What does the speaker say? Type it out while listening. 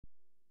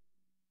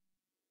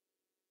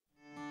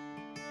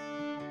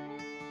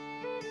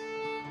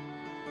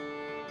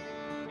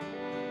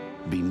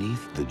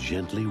Beneath the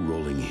gently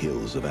rolling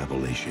hills of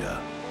Appalachia,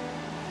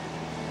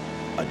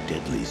 a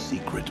deadly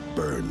secret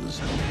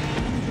burns.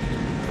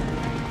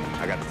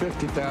 I got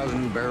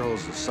 50,000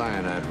 barrels of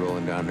cyanide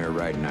rolling down there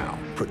right now.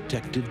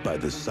 Protected by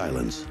the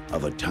silence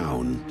of a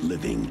town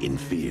living in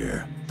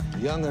fear.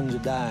 Young'uns are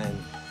dying.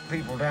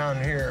 People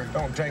down here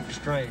don't take to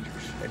strangers.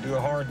 They do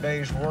a hard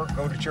day's work,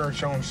 go to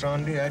church on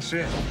Sunday, that's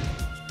it.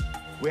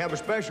 We have a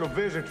special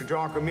visitor to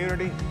our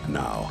community.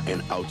 Now,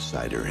 an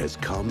outsider has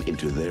come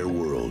into their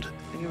world.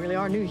 You really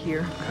are new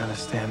here. Gotta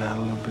stand out a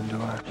little bit, do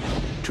I?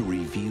 To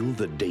reveal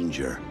the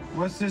danger.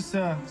 What's this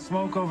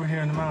smoke over here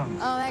in the mountains?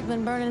 Oh, they've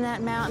been burning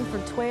that mountain for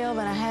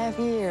 12.5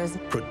 years.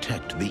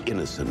 Protect the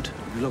innocent.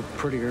 You look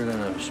prettier than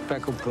a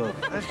speckled pup.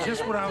 That's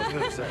just what I was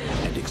gonna say.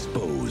 And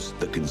expose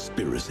the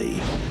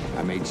conspiracy.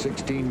 I made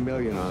 $16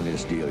 million on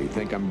this deal. You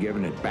think I'm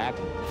giving it back?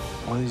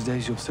 One of these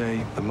days you'll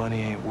say, the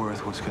money ain't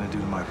worth what's gonna do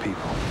to my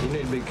people. You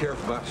need to be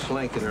careful about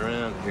slinking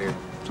around here.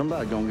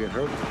 Somebody gonna get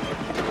hurt.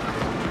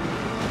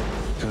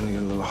 It's gonna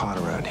get a little hot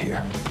around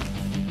here.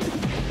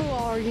 Who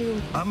are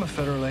you? I'm a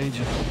federal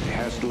agent. It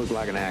has to look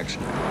like an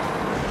accident.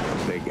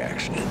 A big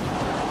accident.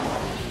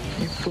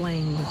 Your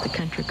flame with the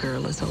country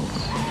girl is over.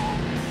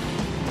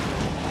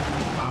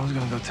 I was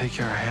gonna go take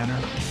care of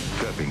Hannah.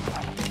 Copy.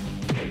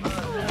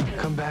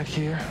 Come back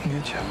here and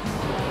get you.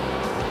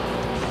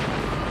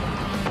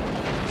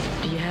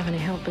 Do you have any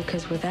help?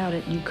 Because without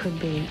it, you could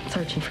be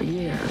searching for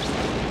years.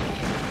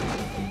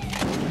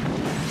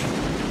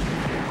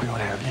 We don't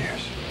have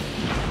years.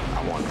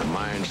 I want the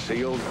mine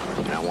sealed,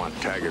 and I want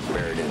Taggart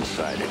buried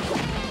inside it.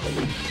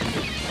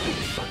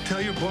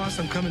 Tell your boss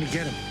I'm coming to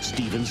get him.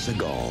 Steven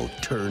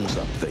Seagal turns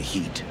up the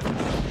heat.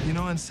 You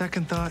know, on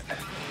second thought,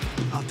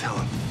 I'll tell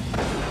him.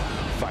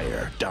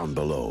 Fire down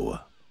below.